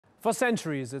For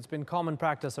centuries, it's been common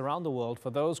practice around the world for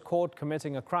those caught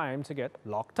committing a crime to get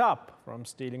locked up, from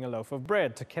stealing a loaf of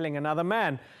bread to killing another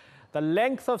man. The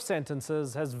length of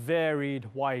sentences has varied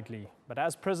widely, but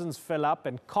as prisons fill up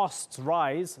and costs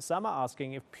rise, some are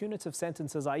asking if punitive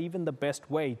sentences are even the best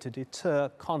way to deter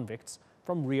convicts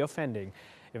from reoffending.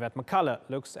 Yvette McCullough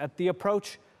looks at the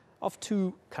approach of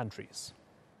two countries.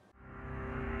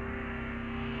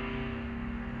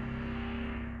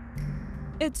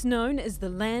 It's known as the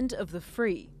land of the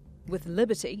free, with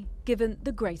liberty given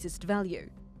the greatest value.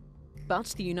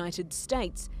 But the United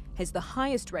States has the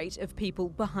highest rate of people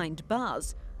behind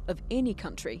bars of any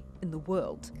country in the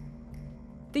world.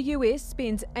 The US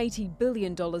spends $80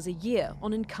 billion a year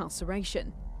on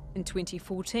incarceration. In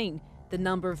 2014, the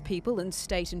number of people in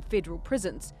state and federal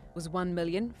prisons was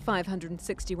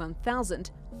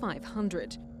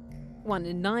 1,561,500. 1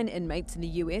 in 9 inmates in the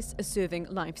US are serving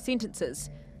life sentences,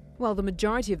 while the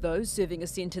majority of those serving a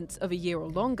sentence of a year or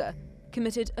longer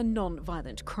committed a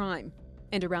non-violent crime,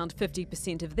 and around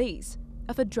 50% of these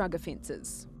are for drug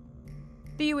offences.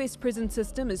 The US prison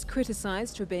system is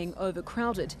criticised for being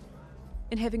overcrowded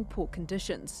and having poor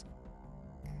conditions.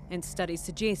 And studies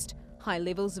suggest high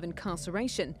levels of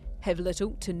incarceration have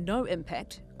little to no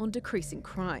impact on decreasing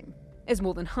crime, as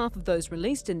more than half of those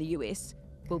released in the US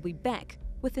will be back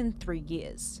within 3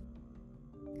 years.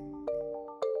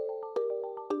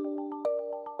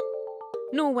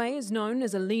 Norway is known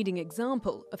as a leading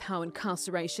example of how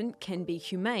incarceration can be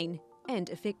humane and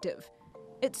effective.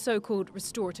 Its so-called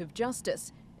restorative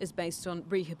justice is based on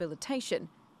rehabilitation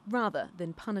rather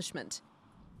than punishment.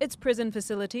 Its prison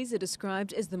facilities are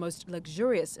described as the most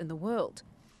luxurious in the world.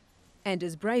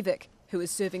 Anders Breivik, who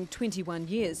is serving 21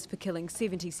 years for killing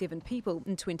 77 people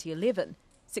in 2011,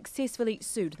 successfully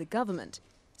sued the government,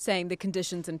 saying the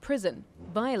conditions in prison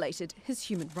violated his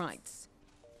human rights.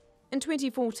 In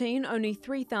 2014, only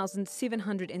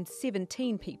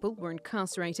 3,717 people were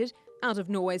incarcerated out of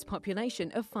Norway's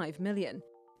population of 5 million,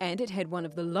 and it had one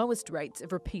of the lowest rates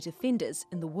of repeat offenders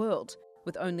in the world,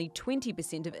 with only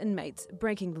 20% of inmates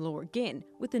breaking the law again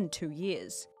within 2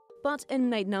 years. But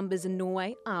inmate numbers in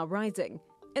Norway are rising.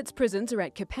 Its prisons are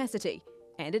at capacity,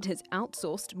 and it has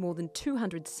outsourced more than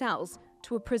 200 cells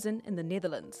to a prison in the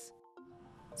Netherlands.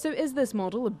 So is this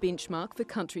model a benchmark for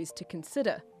countries to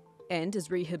consider? And is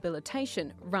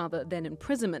rehabilitation, rather than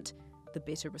imprisonment, the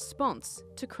better response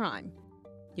to crime?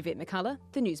 Yvette McCullough,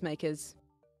 The Newsmakers.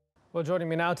 Well, joining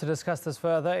me now to discuss this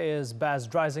further is Baz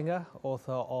Dreisinger,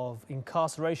 author of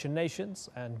Incarceration Nations,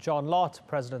 and John Lott,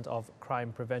 president of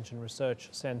Crime Prevention Research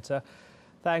Centre.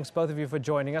 Thanks, both of you, for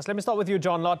joining us. Let me start with you,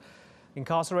 John Lott.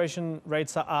 Incarceration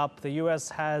rates are up. The US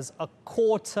has a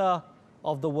quarter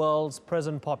of the world's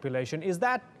prison population. Is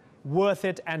that worth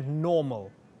it and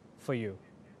normal for you?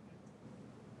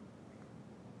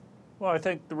 Well, I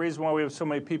think the reason why we have so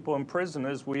many people in prison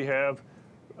is we have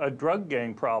a drug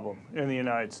gang problem in the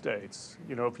United States.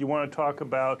 You know, if you want to talk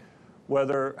about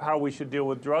how we should deal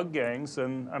with drug gangs,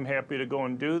 then I'm happy to go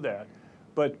and do that.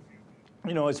 But,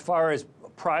 you know, as far as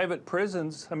private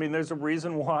prisons, I mean, there's a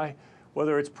reason why,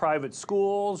 whether it's private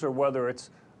schools or whether it's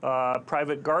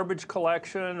private garbage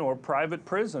collection or private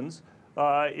prisons,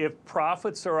 if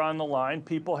profits are on the line,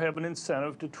 people have an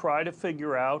incentive to try to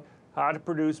figure out how to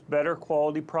produce better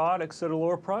quality products at a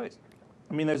lower price.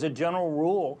 I mean, there's a general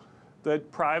rule that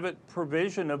private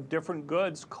provision of different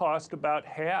goods cost about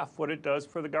half what it does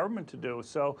for the government to do.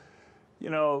 So, you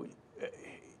know,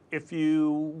 if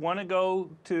you want to go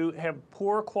to have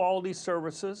poor quality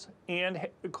services and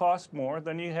it costs more,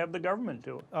 then you have the government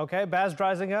do it. Okay, Baz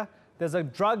Dreisinger, there's a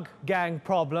drug gang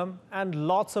problem and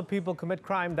lots of people commit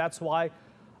crime. That's why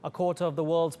a quarter of the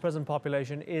world's prison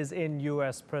population is in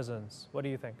US prisons. What do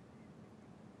you think?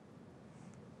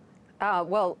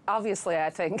 Well, obviously, I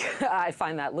think I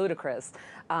find that ludicrous.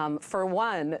 For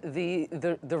one,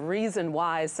 the reason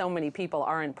why so many people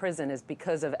are in prison is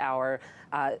because of the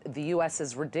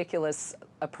U.S.'s ridiculous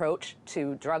approach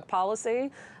to drug policy,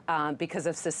 because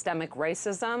of systemic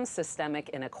racism, systemic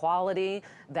inequality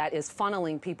that is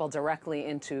funneling people directly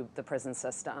into the prison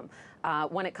system.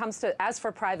 When it comes to, as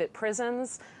for private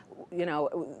prisons, you know,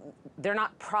 they're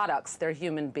not products, they're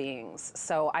human beings.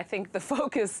 So I think the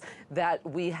focus that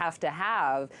we have to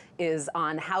have is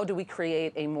on how do we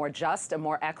create a more just, a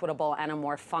more equitable, and a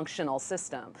more functional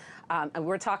system. And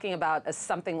we're talking about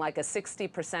something like a 60%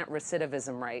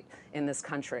 recidivism rate in this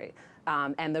country.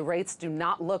 And the rates do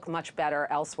not look much better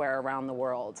elsewhere around the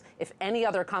world. If any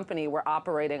other company were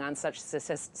operating on such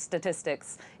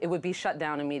statistics, it would be shut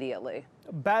down immediately.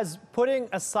 Baz, putting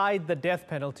aside the death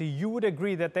penalty, you would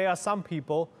agree that there are some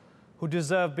people who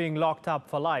deserve being locked up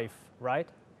for life, right?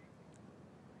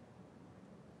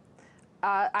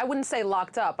 I wouldn't say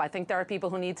locked up. I think there are people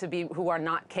who are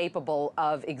not capable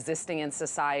of existing in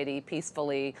society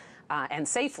peacefully and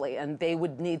safely, and they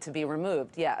would need to be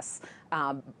removed, yes.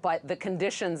 But the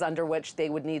conditions under which they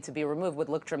would need to be removed would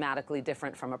look dramatically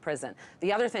different from a prison.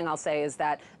 The other thing I'll say is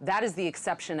that that is the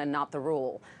exception and not the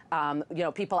rule. You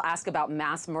know, people ask about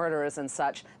mass murders and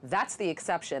such. That's the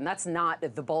exception. That's not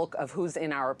the bulk of who's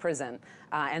in our prison.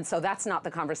 And so that's not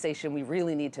the conversation we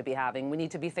really need to be having. We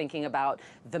need to be thinking about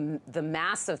the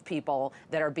mass of people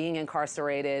that are being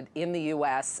incarcerated in the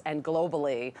U.S. and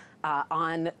globally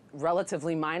on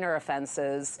relatively minor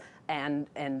offenses and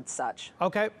such.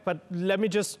 Okay, but let me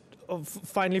just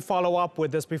finally follow up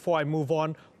with this before I move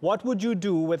on. What would you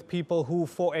do with people who,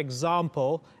 for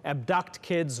example, abduct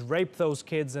kids, rape those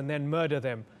kids, and then murder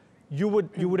them? You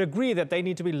would agree that they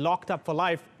need to be locked up for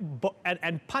life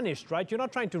and punished, right? You're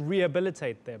not trying to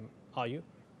rehabilitate them, are you?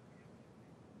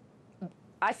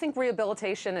 I think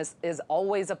rehabilitation is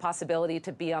always a possibility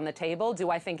to be on the table.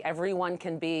 Do I think everyone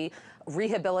can be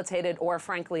rehabilitated or,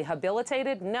 frankly,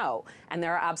 habilitated? No. And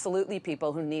there are absolutely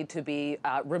people who need to be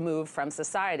removed from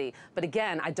society. But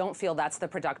again, I don't feel that's the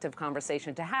productive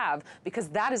conversation to have, because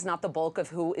that is not the bulk of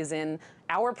who is in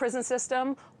our prison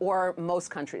system or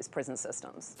most countries' prison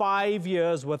systems. 5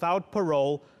 years without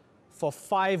parole for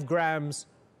 5 grams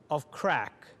of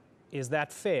crack. Is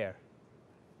that fair?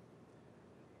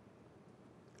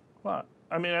 Well,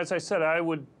 I mean, as I said, I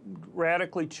would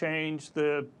radically change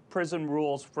the prison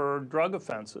rules for drug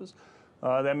offenses.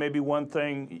 That may be one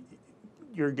thing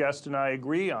your guest and I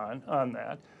agree on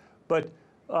that. But,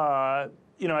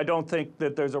 you know, I don't think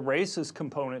that there's a racist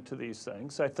component to these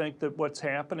things. I think that what's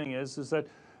happening is that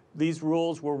these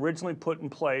rules were originally put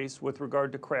in place with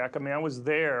regard to crack. I mean, I was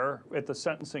there at the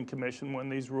Sentencing Commission when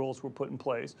these rules were put in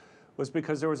place, was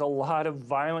because there was a lot of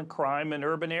violent crime in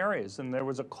urban areas, and there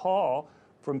was a call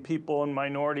from people in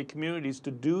minority communities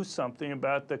to do something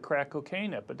about the crack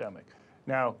cocaine epidemic.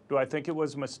 Now, do I think it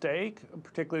was a mistake,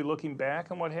 particularly looking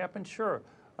back on what happened? Sure,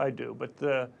 I do.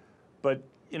 But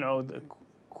you know, the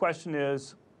question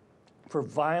is, for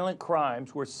violent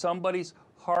crimes where somebody's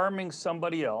harming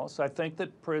somebody else, I think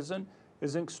that prison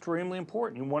is extremely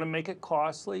important. You want to make it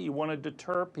costly. You want to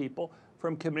deter people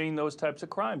from committing those types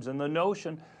of crimes. And the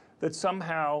notion that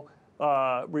somehow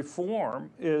reform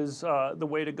is the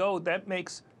way to go, that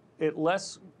makes it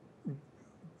less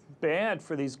bad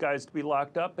for these guys to be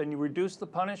locked up, and you reduce the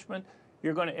punishment,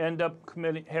 you're going to end up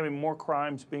having more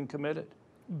crimes being committed.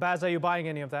 Baz, are you buying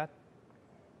any of that?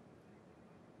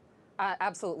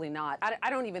 Absolutely not. I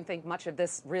don't even think much of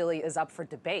this really is up for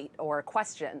debate or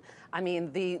question. I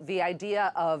mean, the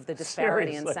idea of the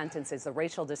disparity in sentences, the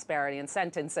racial disparity in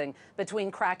sentencing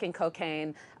between crack and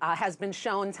cocaine has been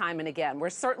shown time and again. We're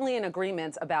certainly in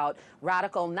agreement about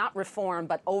radical, not reform,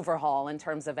 but overhaul in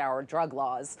terms of our drug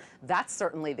laws. That's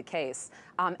certainly the case.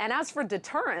 And as for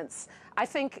deterrence, I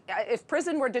think if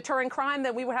prison were deterring crime,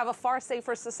 then we would have a far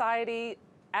safer society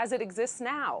as it exists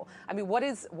now. I mean, what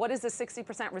is the 60%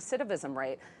 recidivism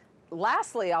rate?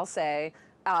 Lastly, I'll say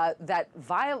that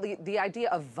the idea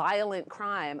of violent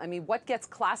crime, I mean, what gets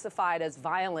classified as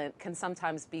violent can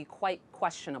sometimes be quite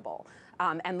questionable.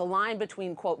 And the line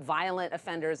between, quote, violent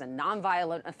offenders and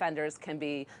nonviolent offenders can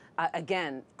be,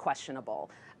 again,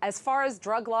 questionable. As far as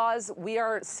drug laws, we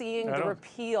are seeing the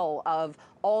repeal of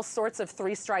all sorts of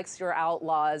 3 strikes you're out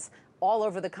laws all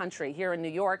over the country. Here in New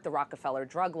York, the Rockefeller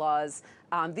drug laws.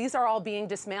 These are all being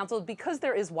dismantled because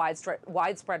there is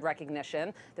widespread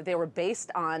recognition that they were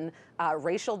based on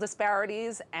racial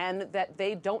disparities and that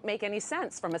they don't make any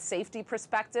sense from a safety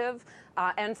perspective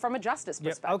and from a justice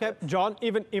perspective. Okay, John,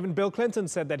 even Bill Clinton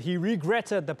said that he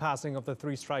regretted the passing of the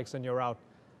 3 strikes and you're out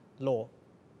law.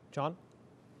 John?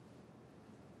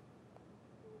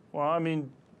 Well, I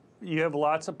mean, you have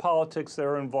lots of politics that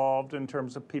are involved in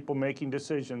terms of people making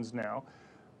decisions now.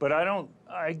 But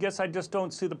I guess I just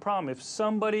don't see the problem. If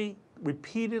somebody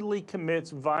repeatedly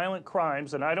commits violent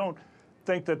crimes, and I don't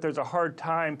think that there's a hard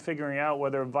time figuring out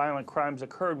whether violent crimes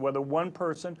occurred, whether one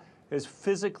person has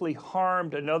physically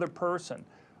harmed another person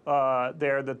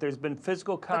that there's been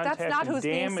physical contact and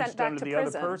damage done to the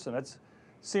other person. That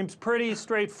seems pretty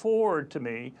straightforward to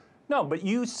me. No, but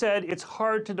you said it's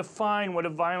hard to define what a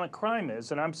violent crime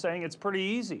is, and I'm saying it's pretty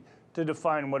easy to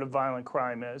define what a violent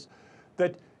crime is.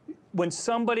 That when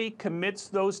somebody commits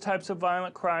those types of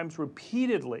violent crimes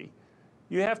repeatedly,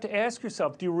 you have to ask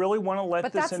yourself, do you really want to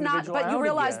let this individual out? But you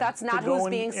realize that's not who's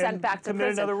being sent back to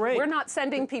prison. We're not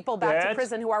sending people back to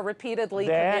prison who are repeatedly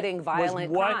committing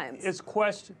violent crimes. Is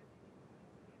question.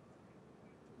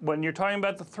 When you're talking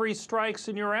about the 3 strikes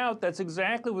and you're out, that's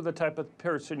exactly what the type of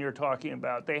person you're talking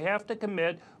about. They have to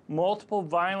commit multiple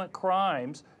violent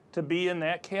crimes to be in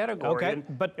that category. Okay,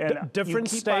 but different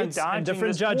states and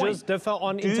different judges differ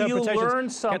on interpretations. Do you learn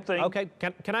something?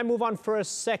 Can I move on for a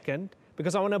second?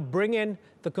 Because I want to bring in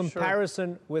the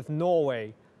comparison with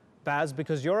Norway, Baz,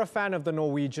 because you're a fan of the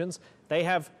Norwegians. They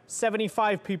have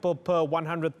 75 people per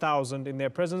 100,000 in their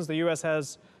prisons. The US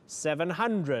has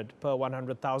 700 per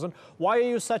 100,000. Why are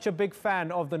you such a big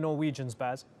fan of the Norwegians,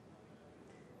 Baz?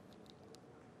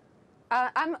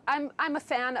 I'm a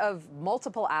fan of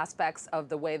multiple aspects of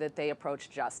the way that they approach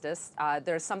justice.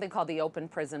 There's something called the open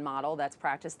prison model that's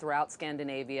practiced throughout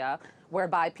Scandinavia,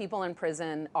 whereby people in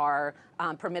prison are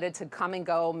permitted to come and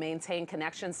go, maintain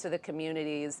connections to the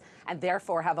communities, and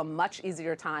therefore have a much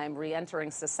easier time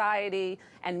re-entering society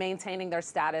and maintaining their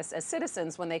status as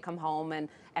citizens when they come home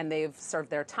and they've served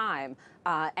their time.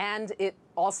 And it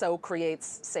also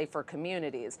creates safer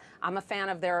communities. I'm a fan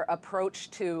of their approach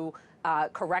to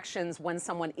corrections when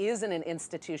someone is in an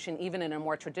institution, even in a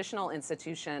more traditional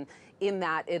institution, in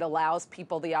that it allows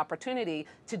people the opportunity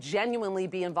to genuinely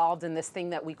be involved in this thing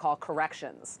that we call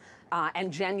corrections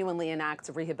and genuinely enact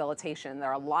rehabilitation.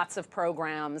 There are lots of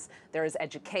programs. There's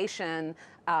education.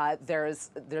 There's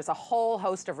a whole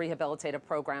host of rehabilitative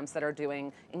programs that are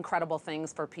doing incredible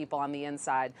things for people on the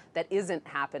inside that isn't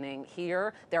happening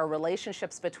here. There are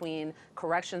relationships between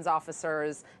corrections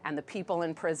officers and the people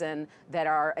in prison that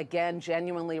are, again,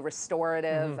 genuinely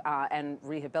restorative and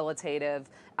rehabilitative,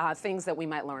 things that we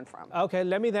might learn from. Okay,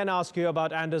 let me then ask you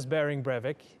about Anders Behring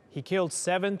Breivik. He killed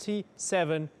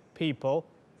 77 people.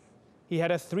 He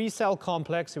had a 3-cell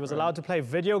complex. He was allowed to play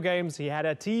video games. He had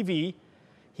a TV.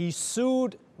 He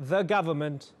sued the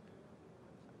government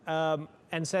and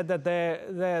said that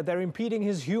they're impeding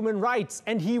his human rights,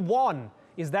 and he won.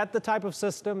 Is that the type of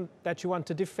system that you want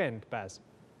to defend, Baz?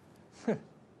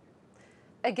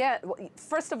 Again,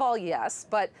 first of all, yes.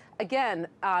 But again,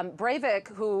 Breivik,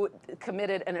 who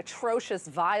committed an atrocious,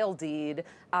 vile deed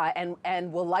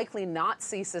and will likely not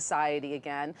see society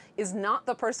again, is not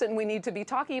the person we need to be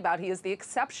talking about. He is the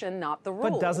exception, not the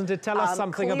rule. But doesn't it tell us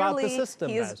something about the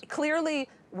system, Baz? Clearly,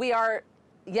 we are...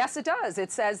 Yes, it does.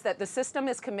 It says that the system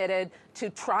is committed to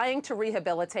trying to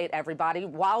rehabilitate everybody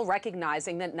while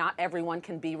recognizing that not everyone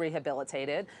can be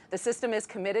rehabilitated. The system is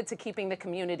committed to keeping the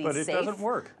community safe. But it doesn't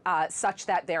work. Such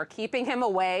that they're keeping him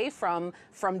away from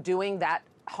doing that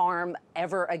harm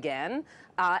ever again.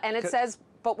 And it says,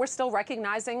 but we're still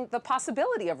recognizing the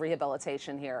possibility of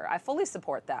rehabilitation here. I fully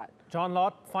support that. John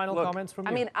Lott, final comments from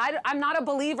you? I mean, I'm not a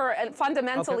believer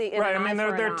fundamentally in an eye for an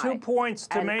eye. There are 2 points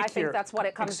to make here. I think that's what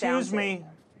it comes down to.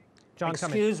 John,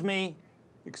 excuse me.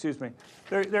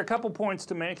 There are a couple points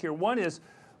to make here. One is,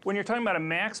 when you're talking about a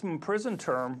maximum prison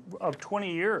term of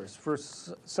 20 years for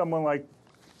someone like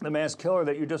the mass killer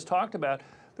that you just talked about,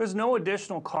 there's no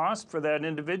additional cost for that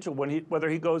individual whether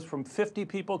he goes from 50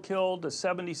 people killed to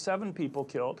 77 people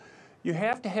killed. You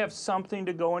have to have something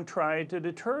to go and try to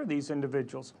deter these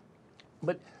individuals.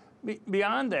 But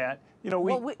beyond that, you know,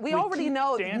 we already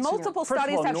know multiple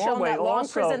studies have shown that long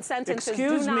prison sentences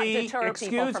do not deter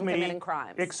people from committing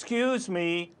crimes. Excuse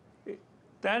me,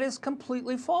 that is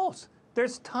completely false.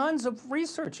 There's tons of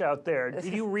research out there.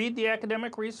 Did you read the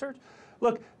academic research?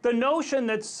 Look, the notion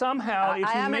that somehow if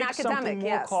you make something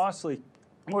more costly,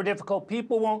 more difficult,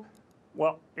 people won't,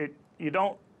 well,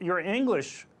 your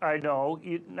English, I know,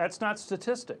 that's not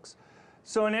statistics.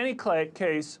 So in any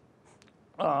case,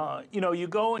 you know, you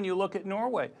go and you look at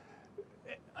Norway.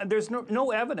 There's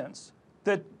no evidence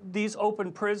that these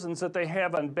open prisons that they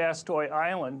have on Bastøy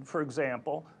Island, for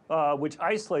example, which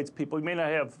isolates people, you may not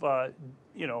have,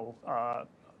 you know,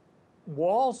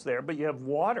 walls there, but you have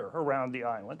water around the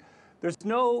island. There's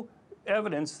no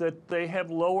evidence that they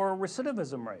have lower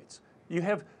recidivism rates. You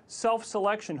have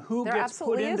self-selection. Who gets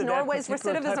put into that Norway's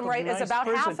recidivism rate is about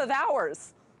half of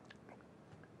ours.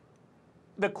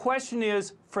 The question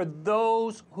is, for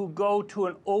those who go to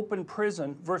an open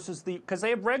prison versus because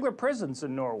they have regular prisons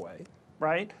in Norway,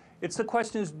 right? It's the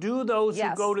question is, do those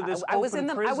who go to this open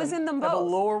prison have a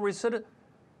lower recidivism?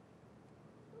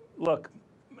 Look,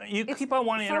 you keep on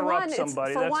wanting to interrupt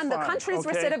somebody. For one, the country's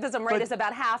recidivism rate is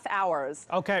about half ours.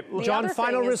 Okay, John,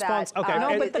 final response. Okay,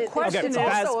 no, but the question is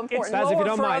also important. It's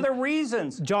lower for other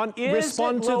reasons. John,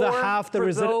 respond to the half the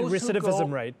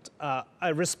recidivism rate.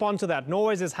 Respond to that.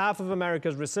 Norway's is half of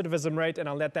America's recidivism rate, and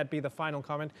I'll let that be the final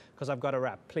comment because I've got to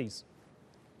wrap. Please.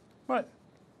 Right.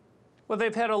 Well,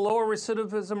 they've had a lower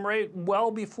recidivism rate well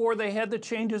before they had the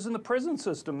changes in the prison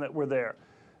system that were there.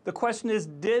 The question is,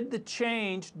 did the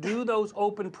change, do those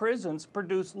open prisons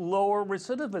produce lower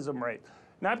recidivism rate?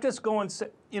 Not just going,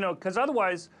 you know, because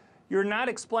otherwise you're not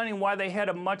explaining why they had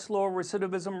a much lower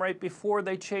recidivism rate before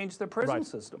they changed the prison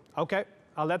system. Okay.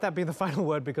 I'll let that be the final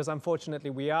word because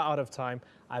unfortunately we are out of time.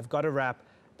 I've got to wrap.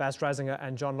 Baz Dreisinger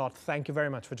and John Lott, thank you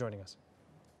very much for joining us.